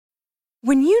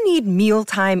When you need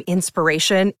mealtime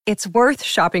inspiration, it's worth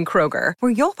shopping Kroger,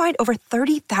 where you'll find over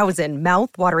 30,000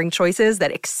 mouth-watering choices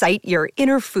that excite your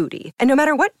inner foodie. And no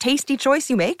matter what tasty choice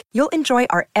you make, you'll enjoy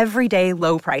our everyday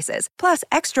low prices, plus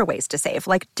extra ways to save,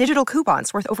 like digital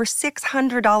coupons worth over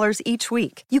 $600 each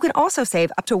week. You can also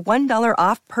save up to $1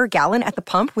 off per gallon at the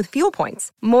pump with fuel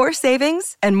points. More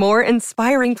savings and more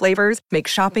inspiring flavors make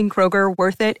shopping Kroger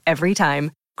worth it every time.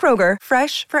 Kroger,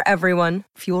 fresh for everyone.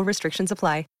 Fuel restrictions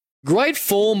apply. Great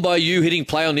form by you hitting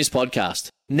play on this podcast.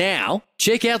 Now,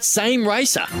 check out Same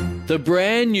Racer, the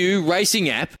brand new racing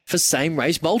app for same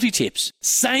race multi-tips.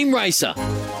 Same Racer.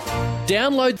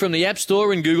 Download from the App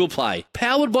Store and Google Play.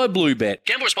 Powered by Bluebet.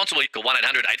 Gamble responsibly. Call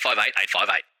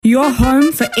 1-800-858-858. Your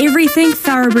home for everything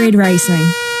thoroughbred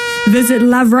racing. Visit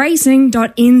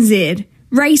LOVERACING.NZ.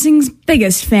 Racing's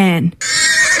biggest fan.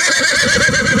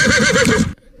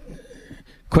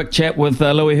 Quick chat with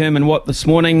Louis Herman-Watt this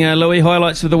morning. Louis,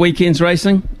 highlights of the weekend's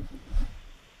racing?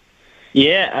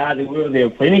 Yeah, there were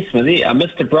plenty, Smithy.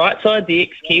 Mr. Brightside, the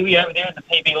ex-Kiwi over there at the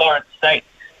PB Lawrence State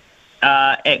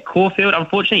at Caulfield.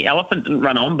 Unfortunately, Elephant didn't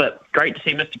run on, but great to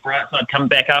see Mr. Brightside come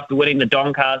back after winning the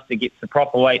Doncaster to get the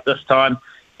proper weight this time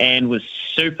and was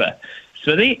super.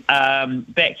 Smithy,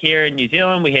 back here in New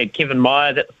Zealand, we had Kevin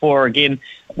Myers at the 4 again.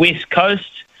 West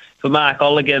Coast for Mark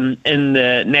Olligan in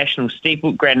the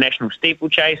Grand National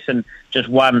Steeplechase, and just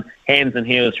won hands and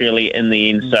heels really in the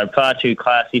end. So far too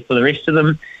classy for the rest of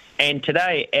them. And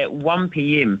today at 1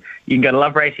 p.m, you can go to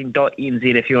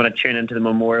loveracing.nz if you want to tune into the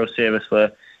memorial service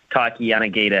for Taiki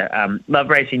Yanagita.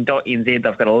 Loveracing.nz, they've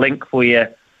got a link for you.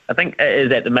 I think it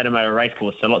is at the Mitamota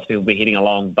Racecourse, so lots of people will be heading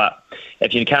along. But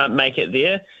if you can't make it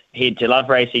there, head to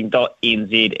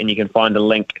loveracing.nz and you can find a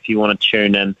link if you want to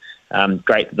tune in.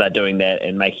 Great that they're doing that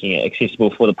and making it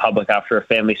accessible for the public after a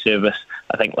family service,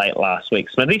 I think, late last week,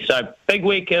 Smithy. So big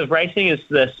week of racing as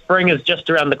the spring is just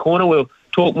around the corner. We'll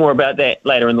talk more about that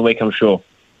later in the week, I'm sure.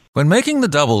 When making the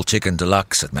double chicken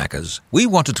deluxe at Macca's, we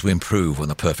wanted to improve on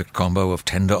the perfect combo of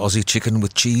tender Aussie chicken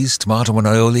with cheese, tomato and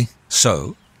aioli.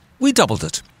 So we doubled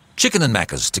it. Chicken and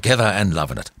Macca's, together and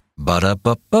loving it.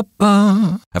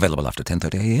 Ba-da-ba-ba-ba. Available after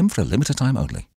 10:30 a.m. for a limited time only.